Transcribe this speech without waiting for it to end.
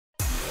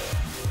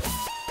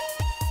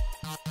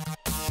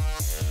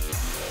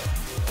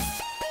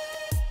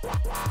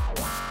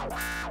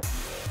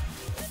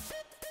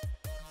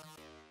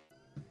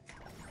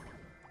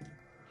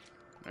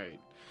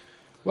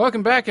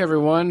Welcome back,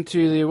 everyone,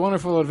 to the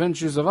wonderful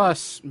adventures of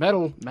us.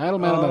 Metal.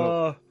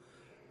 Do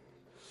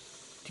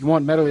you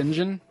want Metal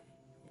Engine?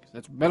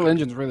 Metal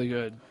Engine's really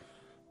good.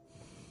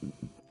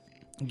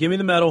 Give me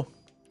the metal.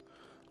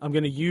 I'm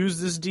going to use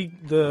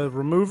the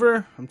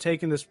remover. I'm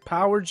taking this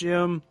power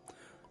gem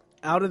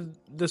out of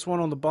this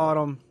one on the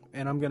bottom,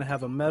 and I'm going to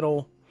have a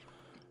metal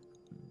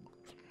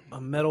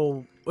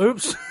Metal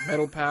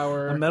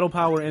power. a metal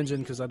power engine,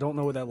 because I don't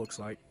know what that looks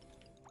like.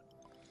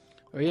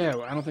 Oh, yeah,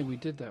 I don't think we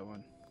did that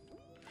one.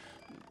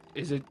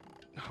 Is it...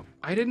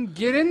 I didn't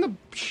get in the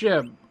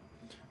ship.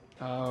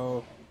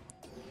 Oh.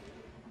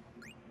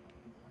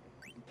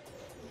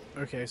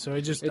 Okay, so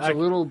it just... It's a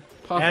little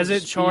puff as of it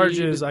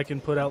charges, speed. I can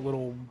put out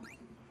little...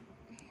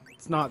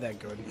 It's not that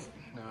good.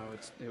 No,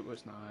 it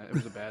was not. It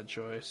was a bad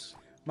choice.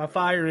 My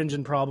fire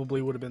engine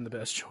probably would have been the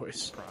best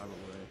choice.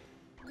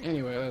 Probably.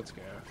 Anyway, let's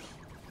go.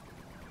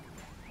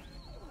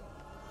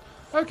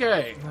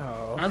 Okay.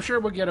 Oh. I'm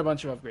sure we'll get a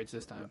bunch of upgrades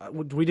this time.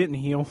 We didn't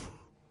heal.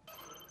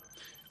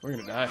 We're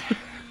gonna die.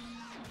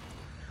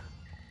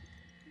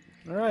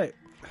 All right.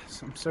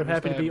 So I'm so Where's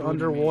happy to that be booty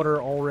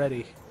underwater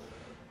already.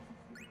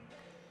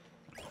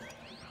 Oh,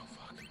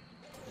 fuck.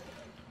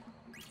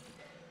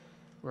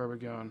 Where are we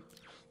going?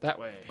 That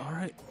way. All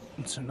right.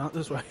 So not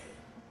this way.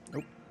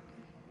 Nope.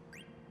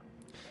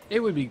 It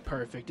would be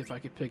perfect if I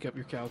could pick up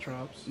your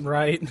caltrops.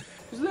 Right.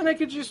 Because then I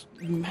could just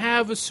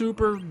have a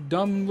super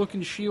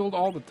dumb-looking shield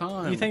all the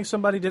time. You think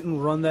somebody didn't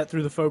run that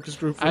through the focus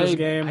group for this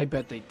game? I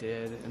bet they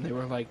did. And they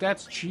were like,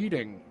 that's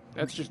cheating.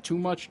 That's just too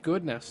much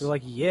goodness. They're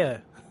like, yeah,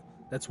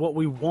 that's what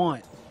we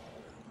want.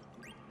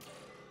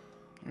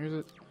 Here's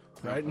it.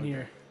 Right in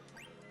here.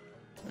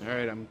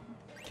 Alright, I'm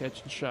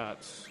catching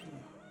shots.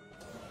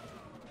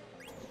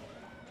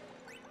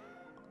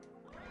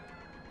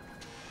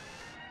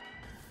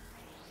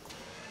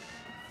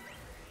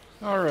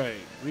 Alright,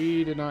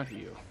 we did not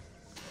heal.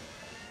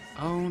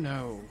 Oh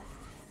no.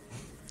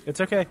 It's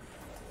okay.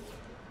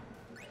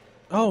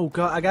 Oh,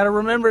 God, I gotta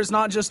remember it's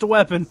not just a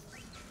weapon.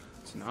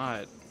 It's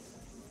not.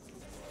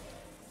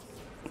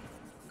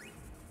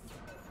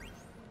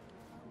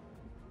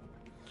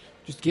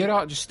 Just get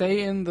out, just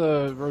stay in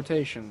the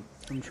rotation.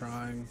 I'm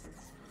trying.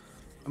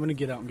 I'm gonna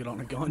get out and get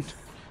on a gun.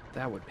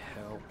 That would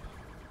help.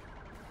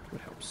 Would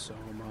help so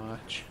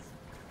much.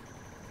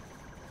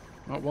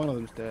 Not one of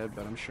them's dead,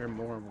 but I'm sure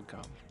more will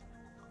come.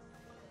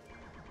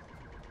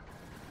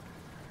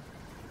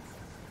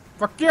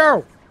 Fuck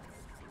you!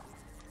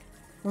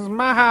 This is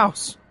my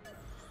house.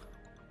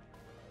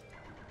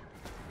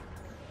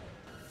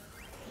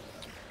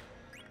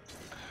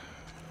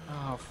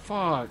 Oh,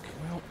 fuck.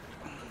 Well,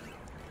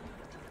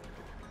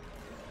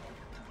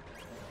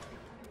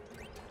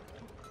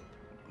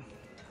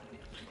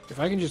 if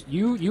I can just...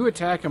 You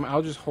attack him,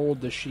 I'll just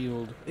hold the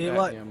shield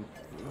at him.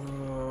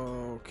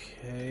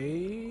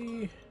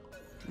 Okay.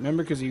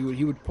 Remember, because he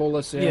would pull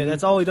us in? Yeah,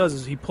 that's all he does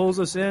is he pulls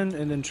us in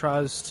and then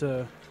tries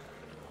to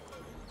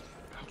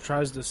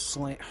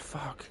slant.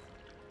 Fuck.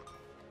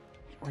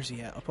 Where's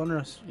he at? Up under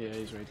us? Yeah,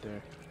 he's right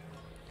there.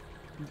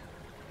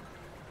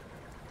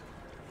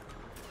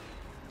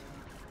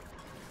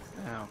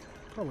 Ow.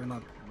 Probably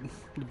not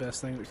the best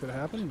thing that could have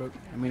happened, but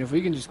I mean, if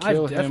we can just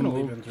kill I've him,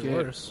 definitely we'll been through get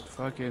worse.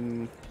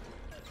 fucking...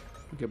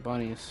 We'll get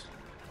bunnies.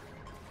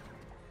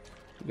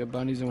 We'll get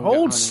bunnies and we'll get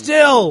hold honey.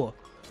 still.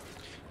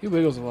 He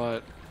wiggles a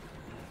lot.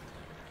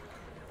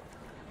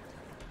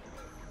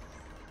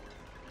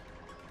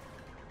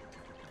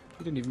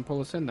 He didn't even pull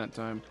us in that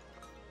time.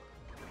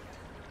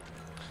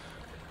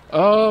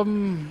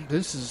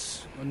 This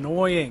is...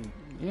 Annoying.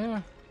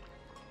 Yeah.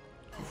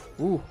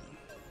 Ooh.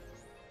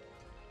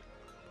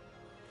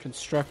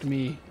 Construct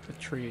me a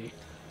tree.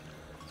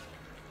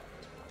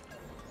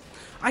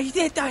 I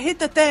hit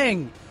the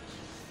thing.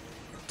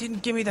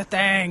 Didn't give me the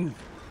thing.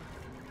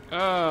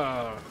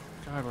 Oh,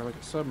 God, we're like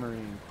a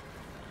submarine.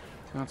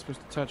 Not supposed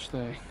to touch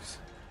things.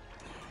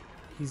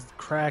 He's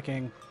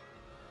cracking.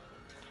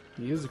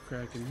 He is a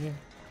kraken, yeah.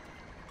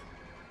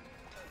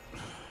 I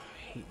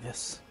hate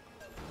this.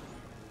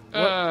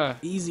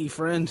 Easy,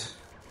 friend.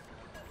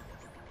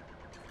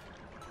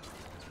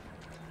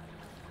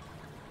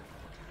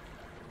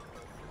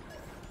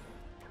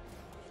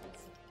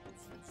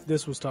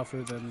 This was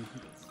tougher than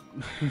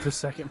the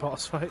second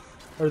boss fight.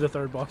 Or the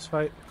third boss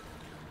fight.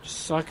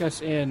 Just suck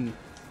us in.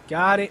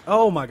 Got it.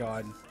 Oh my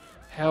god.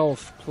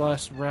 Health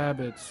plus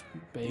rabbits,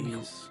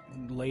 babies.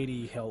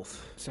 Lady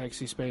health.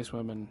 Sexy space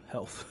women.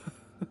 Health.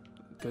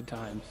 Good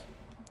times.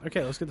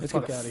 Okay, let's get the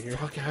fuck out of here.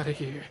 Fuck out of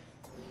here.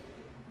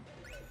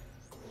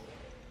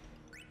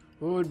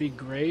 What would be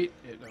great...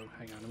 oh,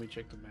 hang on, let me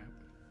check the map.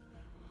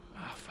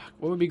 Ah, fuck.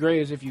 What would be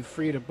great is if you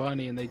freed a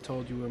bunny and they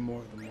told you where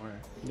more of them were.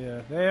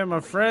 Yeah, they are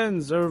my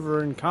friends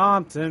over in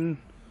Compton.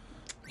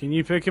 Can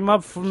you pick him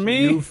up for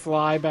me? You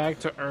fly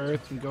back to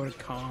Earth and go to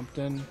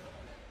Compton.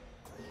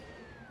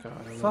 God,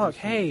 I love Fuck,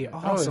 this hey, game.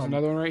 awesome. Oh, there's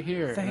another one right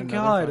here. Thank Another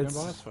God, fucking it's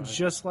boss fight.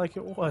 just like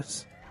it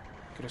was.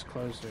 Get us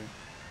closer.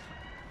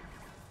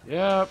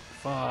 Yep,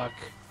 fuck.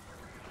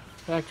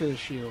 Back to the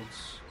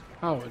shields.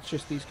 Oh, it's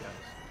just these guys.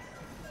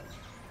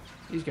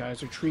 These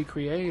guys are tree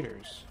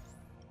creators.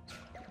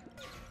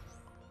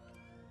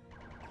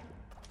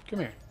 Come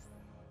here.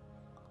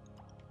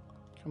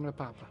 Come to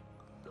Papa.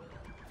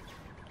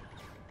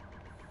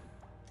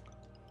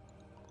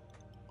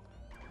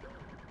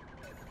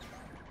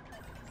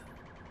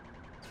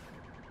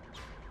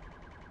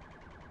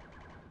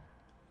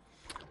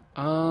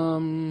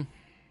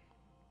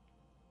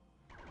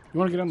 You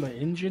want to get on the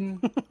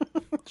engine?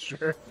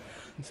 Sure.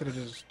 Instead of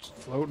just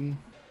floating.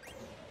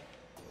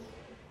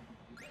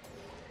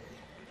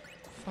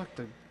 Fuck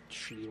the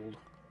shield.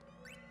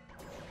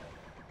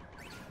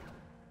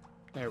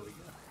 There we go.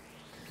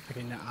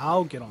 Okay, now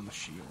I'll get on the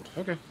shield.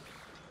 Okay.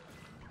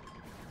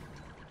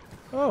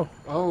 Oh.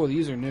 Oh,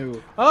 these are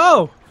new.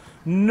 Oh!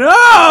 No!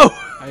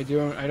 I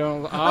don't...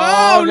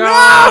 Oh,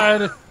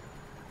 God! No!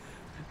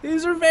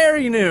 These are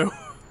very new.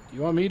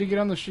 You want me to get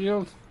on the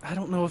shield? I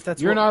don't know if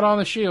that's You're not on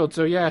the shield,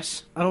 so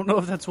yes. I don't know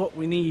if that's what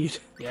we need.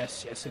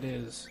 Yes, it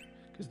is.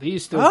 Because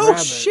these still Oh, grab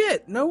it.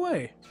 shit! No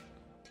way.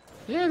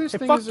 Yeah, this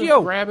thing fuck is a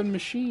you. grabbing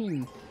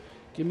machine.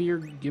 Give me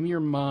your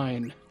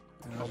mind.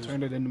 And I'll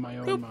turn it into my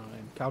own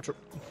mind. Couch.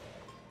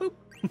 God,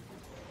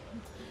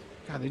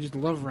 they just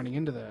love running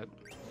into that.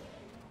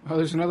 Oh,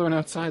 there's another one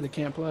outside that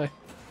can't play.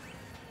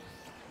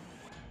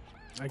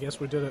 I guess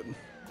we did it.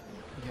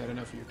 You had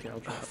enough of your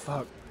couch.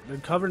 Fuck. They're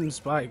covered in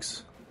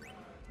spikes.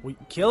 We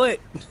kill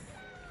it!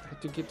 I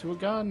had to get to a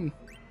gun.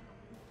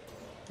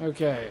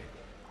 Okay.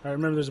 Alright,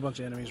 remember there's a bunch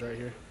of enemies right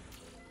here.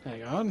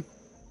 Hang on.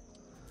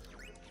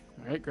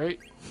 Alright, great.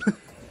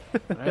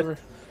 Whatever.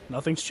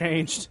 Nothing's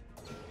changed.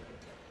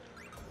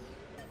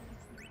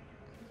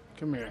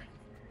 Come here.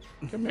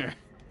 Come here.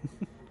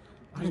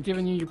 I'm just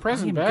giving you your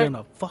present I'm back.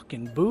 gonna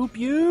fucking boop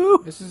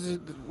you! This is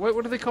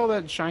what do they call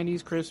that?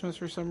 Chinese Christmas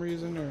for some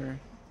reason, or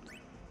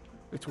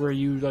it's where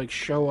you like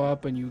show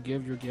up and you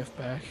give your gift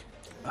back.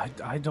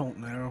 I don't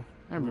know.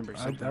 I remember.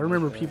 I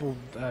remember like that. people.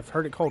 I've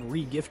heard it called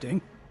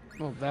re-gifting.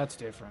 Well, that's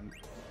different.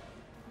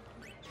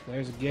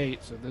 There's a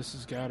gate, so this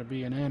has got to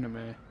be an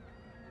anime.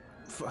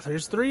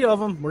 There's 3 of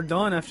them. We're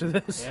done after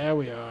this. Yeah,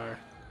 we are.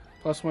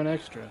 Plus 1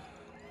 extra.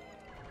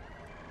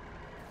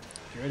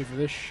 You ready for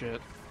this shit?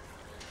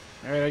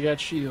 Alright, I got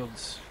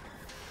shields.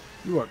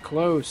 You are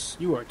close.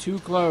 You are too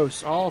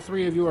close. All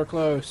 3 of you are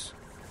close.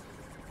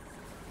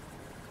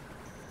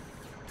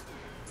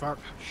 Fuck.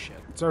 Shit.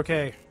 It's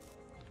okay.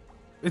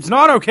 It's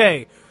not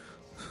okay!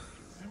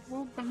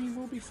 Well, I mean,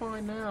 we'll be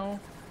fine now.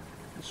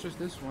 It's just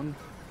this one.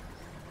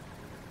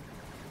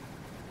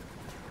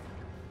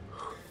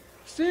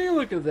 See,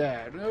 look at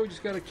that. No, we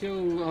just gotta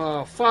kill...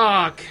 Oh,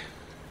 fuck!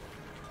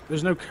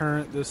 There's no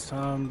current this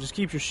time. Just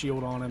keep your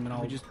shield on him and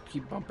I'll We just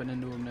keep bumping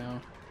into him now.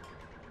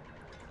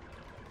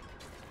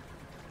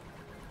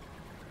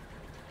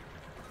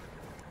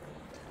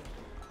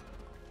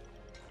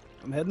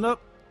 I'm heading up.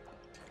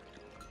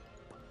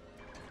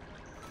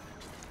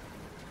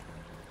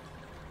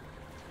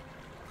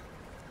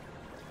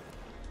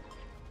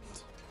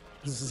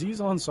 Does Aziz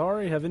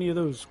Ansari have any of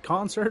those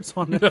concerts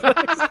on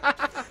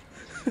Netflix?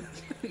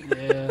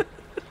 Yeah.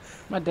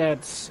 My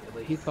dad's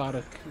silly. He thought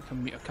a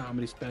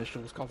comedy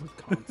special was called a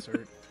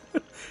concert.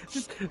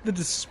 Just the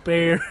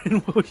despair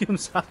in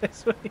William's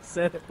eyes when he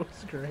said it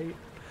was great.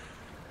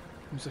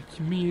 He was like,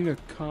 "You mean a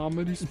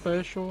comedy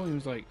special?" And he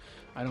was like,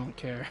 "I don't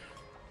care.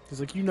 He's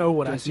like, you know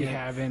what Does I he see.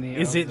 have any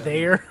Is of it them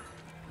there?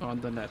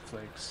 on the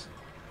Netflix?"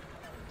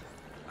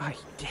 I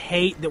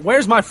hate that.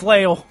 Where's my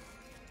flail?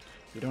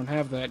 We don't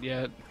have that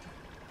yet.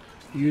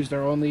 We used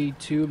our only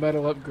 2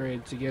 metal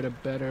upgrade to get a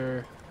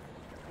better...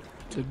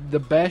 the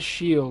best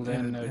shield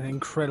and an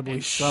incredibly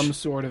and some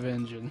sort of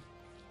engine.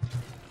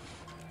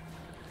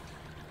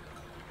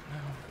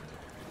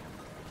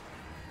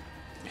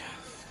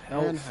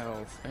 And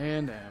health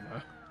and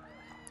ammo.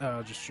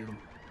 Oh, just shoot him.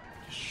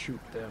 Just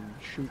shoot them.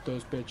 Shoot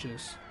those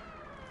bitches.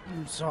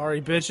 I'm sorry,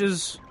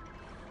 bitches.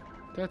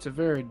 That's a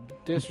very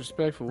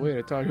disrespectful way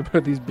to talk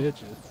about these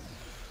bitches.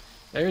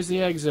 There's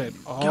the exit.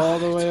 All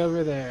the way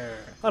over there.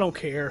 I don't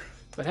care.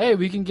 But hey,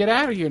 we can get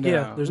out of here now.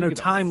 Yeah, there's We no can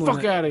get time the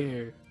limit. fuck out of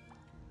here.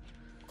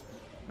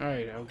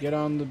 Alright, I'll get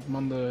on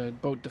the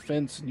boat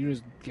defense and you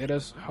just get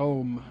us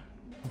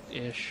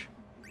home-ish.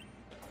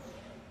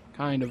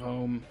 Kind of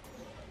home.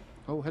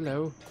 Oh,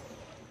 hello.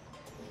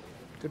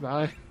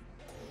 Goodbye.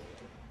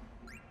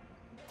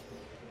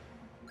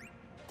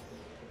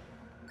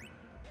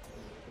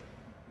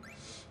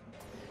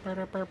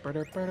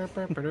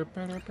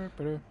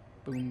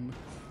 Boom.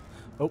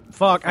 Oh,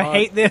 fuck. I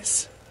hate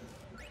this.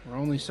 We're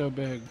only so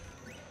big.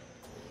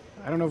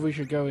 I don't know if we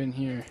should go in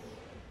here.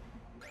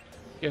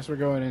 Guess we're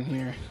going in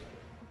here.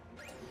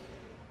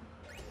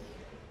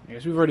 I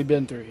guess we've already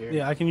been through here.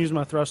 Yeah, I can use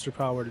my thruster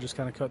power to just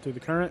kind of cut through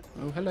the current.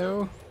 Oh,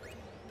 hello.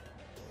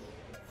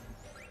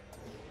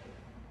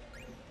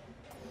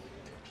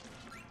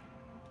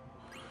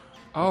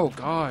 Oh,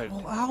 God.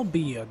 Well, I'll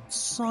be a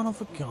son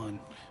of a gun.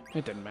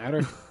 It didn't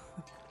matter.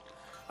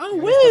 Oh,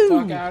 Get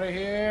the fuck out of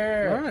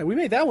here. All right, we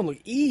made that one look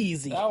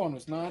easy. That one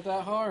was not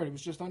that hard. It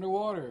was just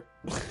underwater.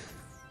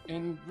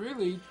 And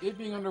really, it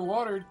being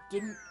underwater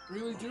didn't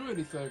really do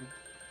anything.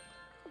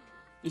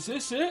 Is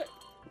this it?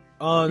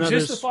 No, Is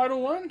there's this the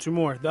final one? 2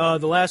 more. The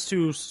last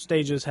 2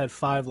 stages had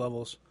 5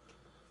 levels.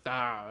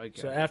 Ah,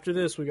 okay. So after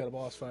this, we got a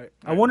boss fight.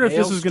 I wonder if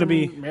this is going to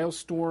be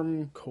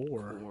Maelstrom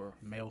Core.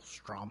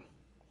 Maelstrom.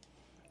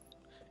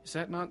 Is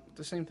that not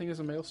the same thing as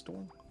a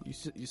Maelstrom?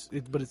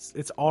 But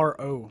it's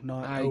R-O,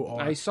 not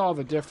O-R. I saw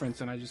the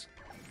difference, and I just,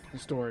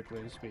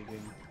 historically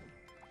speaking,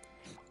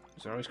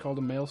 is it always called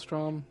a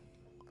Maelstrom?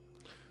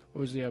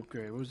 What was the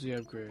upgrade?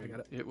 I got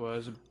it. It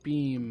was a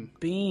beam.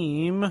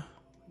 Beam.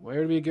 Where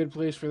would be a good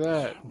place for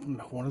that?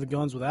 One of the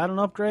guns without an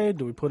upgrade?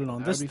 Do we put it on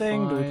That'd this be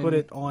thing? Do we fine. put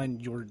it on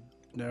your...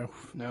 No.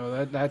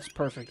 No, that's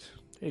perfect.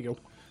 There you go.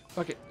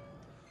 Fuck it.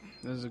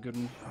 This is a good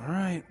one. All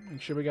right.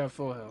 Make sure we got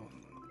full health.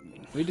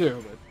 We do,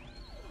 but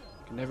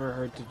it can never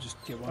hurt to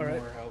just get one All right.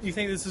 more health. You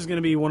think this is going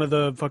to be one of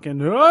the fucking...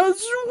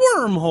 it's a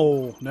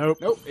wormhole. Nope.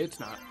 Nope, it's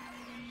not.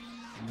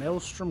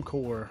 Maelstrom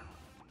Core.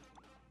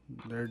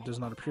 There does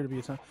not appear to be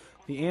a time.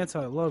 The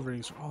anti-love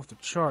ratings are off the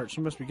charts.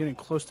 You must be getting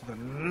close to the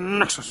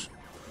nexus.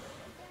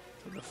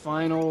 The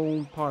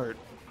final part.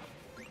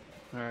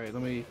 Alright,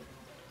 let me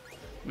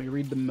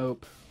read the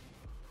mope.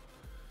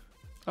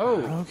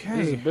 Oh, okay.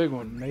 This is a big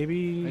one.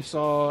 Maybe... I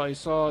saw a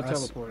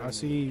teleport. I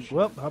see...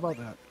 Well, how about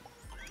that?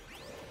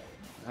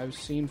 I've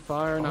seen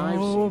fire and I've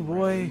seen Oh,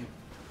 boy. rain.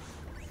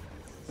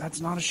 That's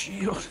not a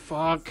shield.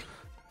 Fuck.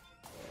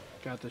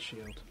 Got the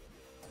shield.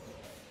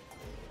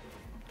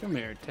 Come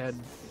here, Ted.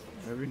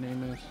 Whatever your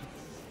name is.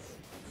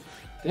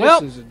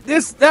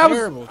 That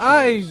terrible was...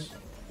 choice.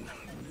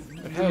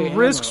 But The hey,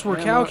 risks were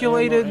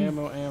calculated.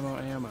 Ammo.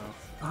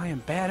 I am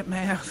bad at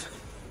math.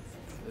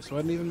 This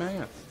wasn't even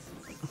math.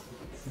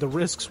 The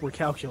risks were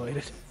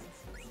calculated.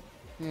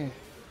 Eh.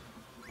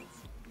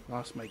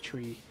 Lost my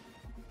tree.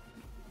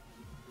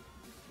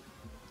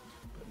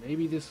 But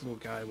maybe this little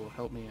guy will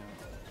help me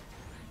out.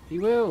 He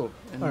will.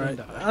 And All then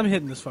right, die. I'm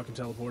hitting this fucking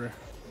teleporter.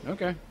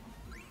 Okay.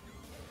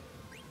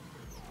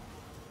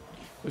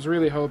 I was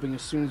really hoping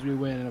as soon as we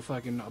win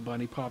and a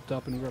bunny popped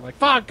up and we were like,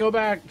 fuck, go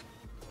back!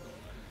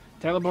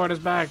 Teleport us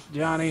back,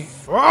 Johnny.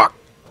 Fuck!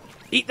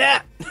 Eat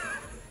that!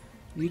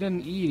 You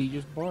didn't eat, he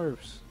just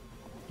barfs.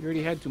 You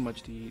already had too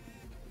much to eat.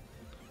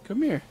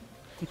 Come here.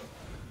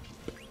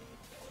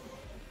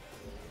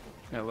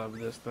 I love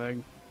this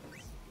thing.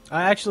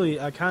 I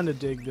kind of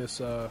dig this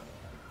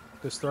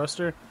this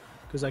thruster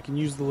because I can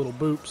use the little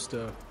boops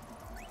to...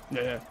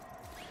 Yeah.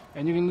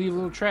 And you can leave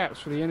little traps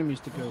for the enemies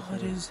to go What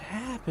through. is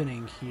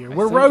happening here? I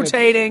We're think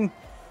rotating!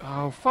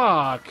 Oh,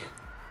 fuck.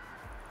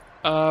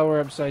 We're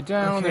upside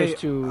down. Okay, There's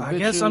two I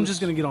guess I'm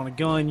just going to get on a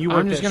gun. You work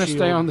I'm just that gonna shield.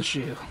 stay on the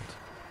shield.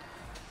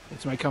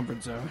 It's my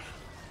comfort zone.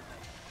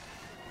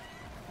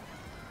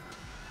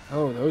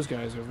 Oh, those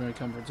guys are my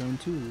comfort zone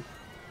too.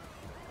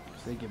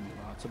 'Cause they give me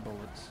lots of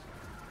bullets.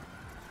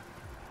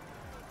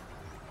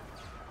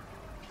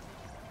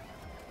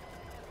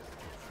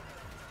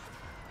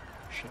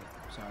 Shit,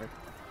 sorry.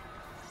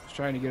 Just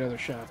trying to get other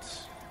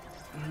shots.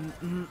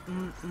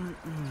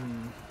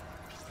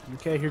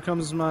 Okay, here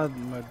comes my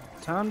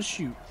time to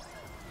shoot.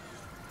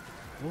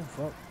 Oh,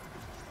 fuck.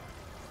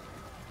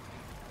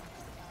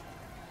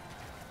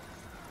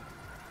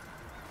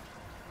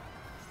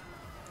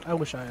 I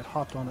wish I had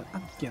hopped on it.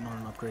 I'm getting on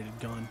an upgraded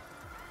gun.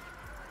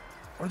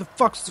 Where the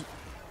fuck's...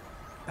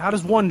 How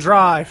does one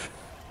drive?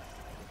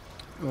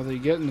 Well, they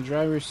get in the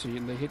driver's seat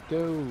and they hit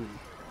go.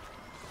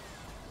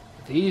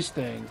 These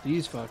things,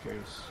 these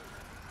fuckers,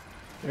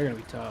 they're gonna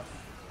be tough.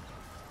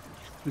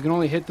 We can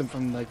only hit them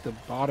from like the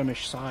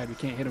bottomish side. We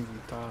can't hit them from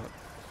the top.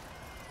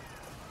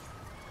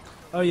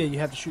 Oh yeah, you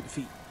have to shoot the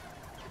feet.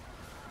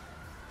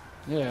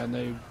 Yeah,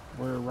 and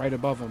we're right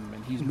above him,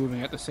 and he's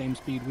moving at the same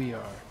speed we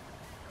are.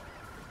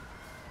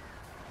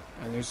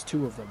 And there's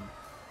two of them.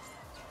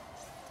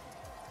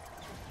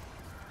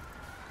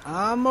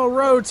 I'm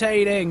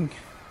rotating.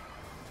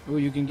 Ooh,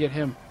 you can get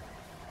him.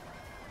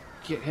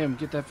 Get him.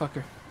 Get that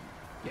fucker.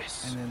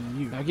 Yes. And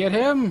then you, Now get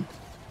him.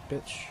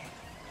 bitch.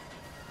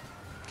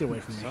 Get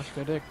away from me. Suck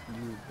the dick,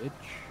 you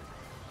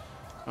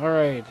bitch. All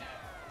right.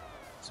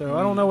 So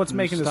I don't know what's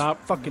making Stop.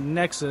 this fucking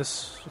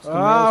nexus. the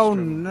Oh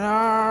maelstrom.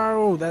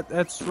 no,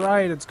 that's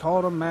right. It's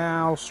called a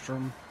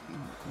maelstrom.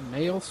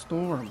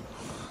 Maelstrom.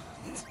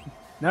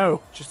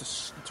 No.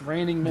 It's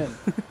raining men.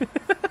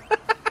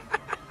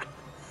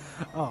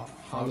 Oh,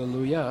 fuck.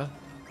 Hallelujah.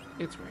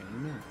 It's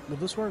raining men. Will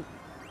this work?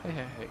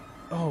 Hey.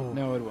 Oh,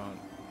 No, it won't.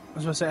 I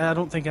was gonna say I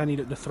don't think I need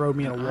it to throw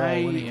me at a wall I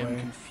anyway. am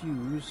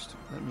confused.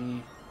 Let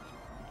me...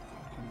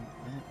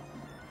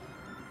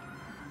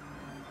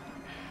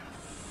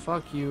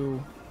 Fuck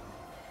you.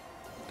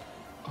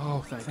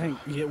 Oh, thank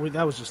God. Yeah,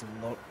 that was just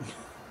low.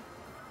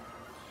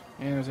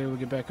 And I was able to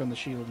get back on the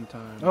shield in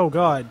time. Oh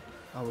God.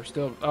 Oh, we're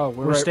still... Oh,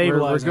 we're We're right,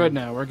 stabilizing. We're good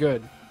now. We're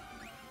good.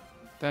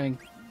 Thank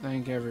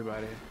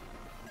everybody.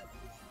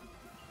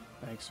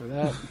 Thanks for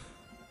that.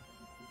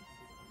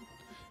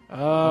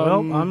 Well,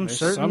 I'm there's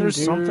certain there's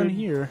dude. something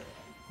here.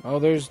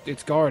 Oh,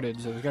 it's guarded,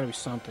 so there's got to be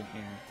something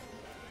here.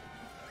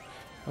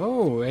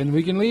 Oh, and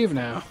we can leave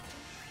now.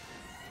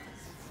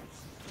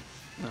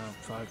 Oh,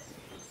 fuck.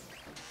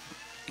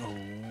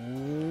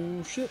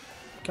 Oh shit.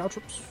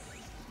 Caltrops.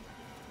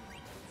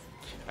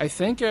 I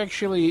think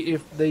actually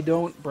if they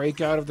don't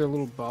break out of their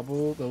little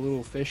bubble, the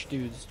little fish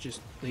dudes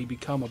they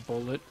become a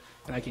bullet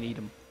And I can eat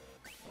them.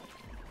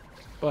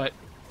 But,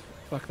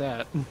 fuck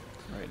that.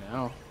 Right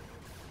now.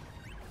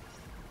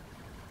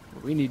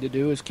 What we need to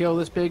do is kill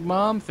this big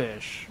mom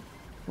fish.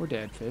 Or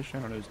dad fish. I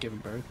don't know who's giving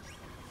birth.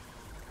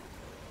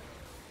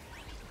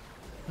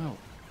 Oh.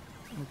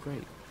 Oh,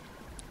 great.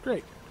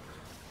 Great.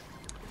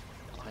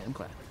 I am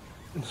glad.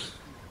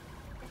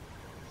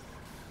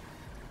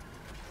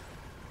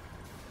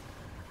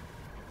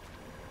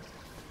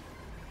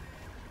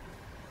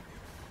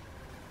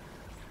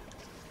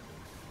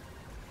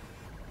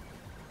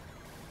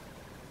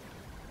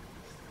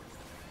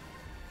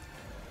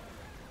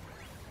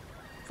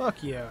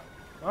 Fuck yeah.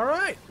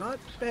 Alright, not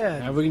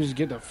bad. Now we can just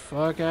get the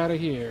fuck out of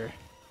here.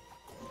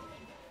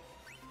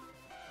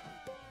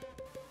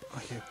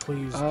 Okay,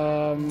 please.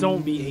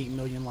 Don't be 8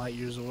 million light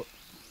years away.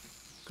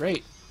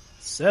 Great.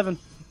 7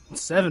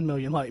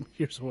 million light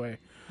years away.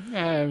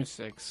 Yeah, I'm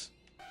 6.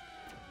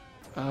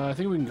 I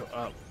think we can go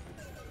up.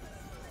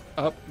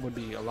 Up would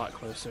be a lot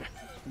closer.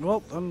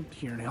 Well, I'm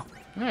here now.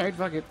 Alright,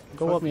 fuck it.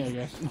 Go Fuck up. me, I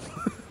guess.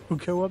 We'll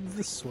go up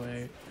this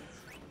way.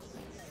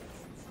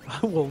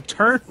 I will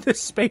turn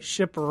this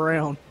spaceship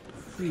around.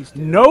 Please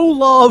do. No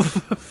love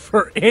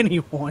for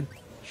anyone.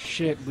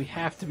 Shit, we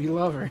have to be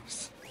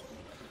lovers.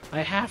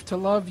 I have to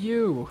love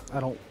you. I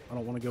don't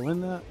want to go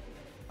in that.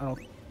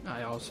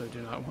 I also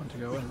do not want to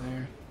go in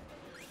there.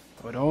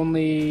 I would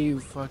only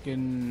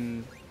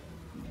fucking...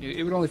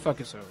 It would only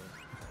fuck us over.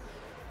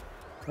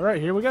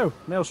 Alright, here we go.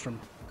 Maelstrom.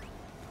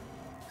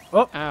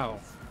 Oh! Ow.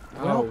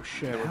 Well, oh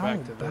shit, we're how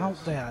back to about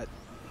this. that?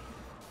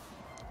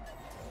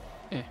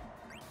 Eh.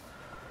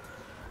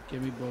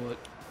 Give me bullet.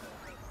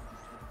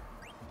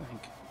 I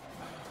think.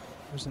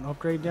 There's an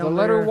upgrade down The there.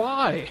 letter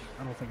Y.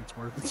 I don't think it's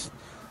worth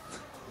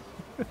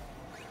it.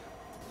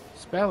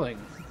 Spelling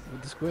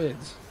with the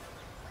squids.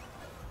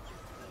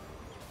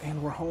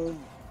 And we're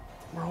home.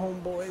 We're home,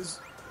 boys.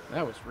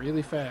 That was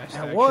really fast. That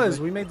actually. was.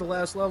 We made the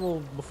last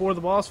level before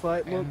the boss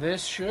fight. Look. And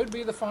this should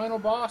be the final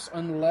boss,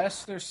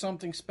 unless there's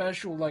something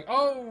special like,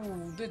 oh,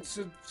 it's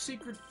a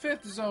secret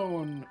 5th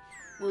zone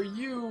where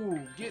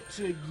you get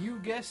to, you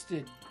guessed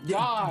it,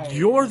 die.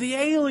 You're the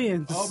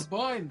aliens. A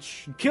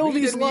bunch. Kill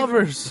We these didn't even-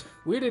 lovers.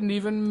 we didn't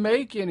even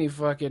make any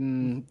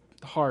fucking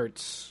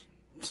hearts.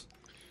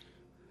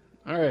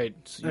 All right,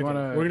 so you Okay,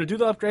 wanna? We're gonna do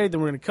the upgrade,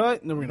 then we're gonna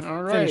cut, and then we're gonna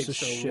All finish right. this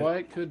So shit.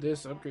 what could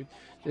this upgrade?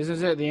 This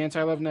is it. The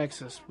anti-love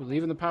nexus.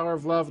 Believe in the power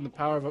of love and the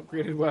power of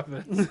upgraded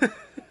weapons.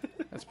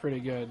 That's pretty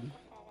good.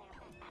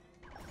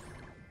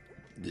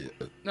 Yeah.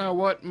 Now,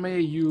 what may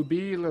you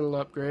be, little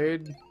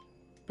upgrade?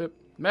 Pip.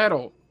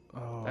 Metal.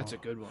 Oh. That's a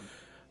good one.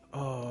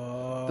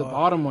 Oh. The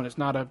bottom one is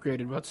not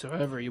upgraded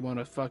whatsoever. You want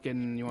to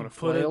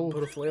flail?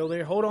 Put a flail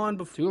there. Hold on.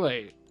 Too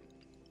late.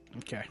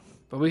 Okay.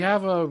 But we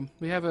have a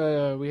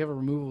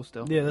removal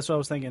still. Yeah, that's what I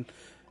was thinking.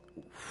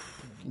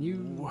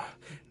 You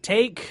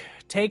Take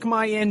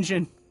my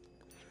engine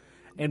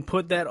and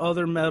put that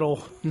other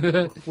metal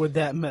with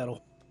that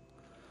metal.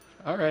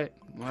 all right?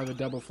 We'll have a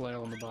double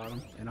flail on the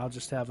bottom. And I'll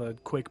just have a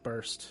quick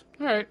burst.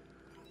 All right.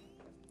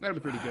 That'll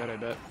be pretty good, I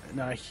bet.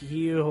 And I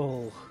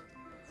heal.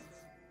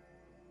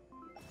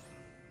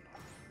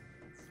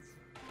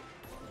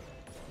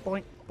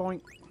 Boink,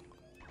 boink.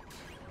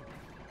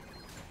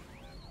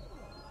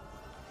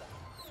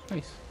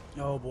 Nice.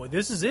 Oh boy,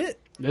 this is it.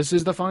 This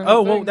is the final.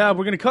 Oh, well, thing. now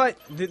we're going to cut.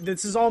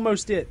 This is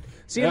almost it.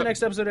 See you in Yep. the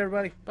next episode,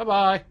 everybody.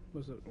 Bye-bye.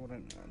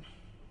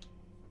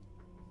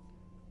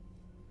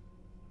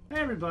 Hey,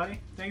 everybody.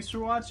 Thanks for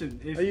watching.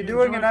 If Are you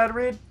doing an ad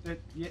read?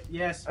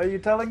 Yes. Are you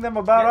telling them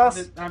about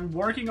us? I'm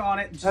working on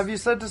it. Just Have you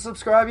said to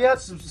subscribe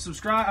yet?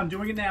 subscribe. I'm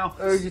doing it now.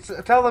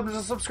 Tell them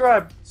to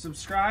subscribe.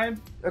 Subscribe.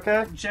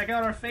 Okay, Check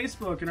out our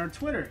Facebook and our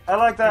Twitter. I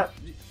like that.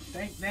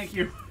 Thank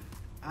you.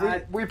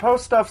 We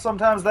post stuff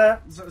sometimes there.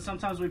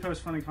 Sometimes we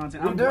post funny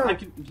content. We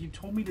do. You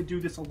told me to do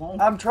this alone.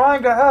 I'm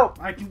trying to help.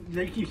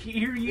 They can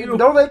hear you.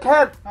 No, they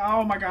can't.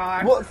 Oh my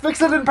god. Well, fix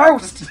it in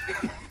post.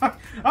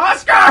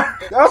 Oscar!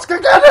 Oscar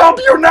can't help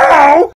you now.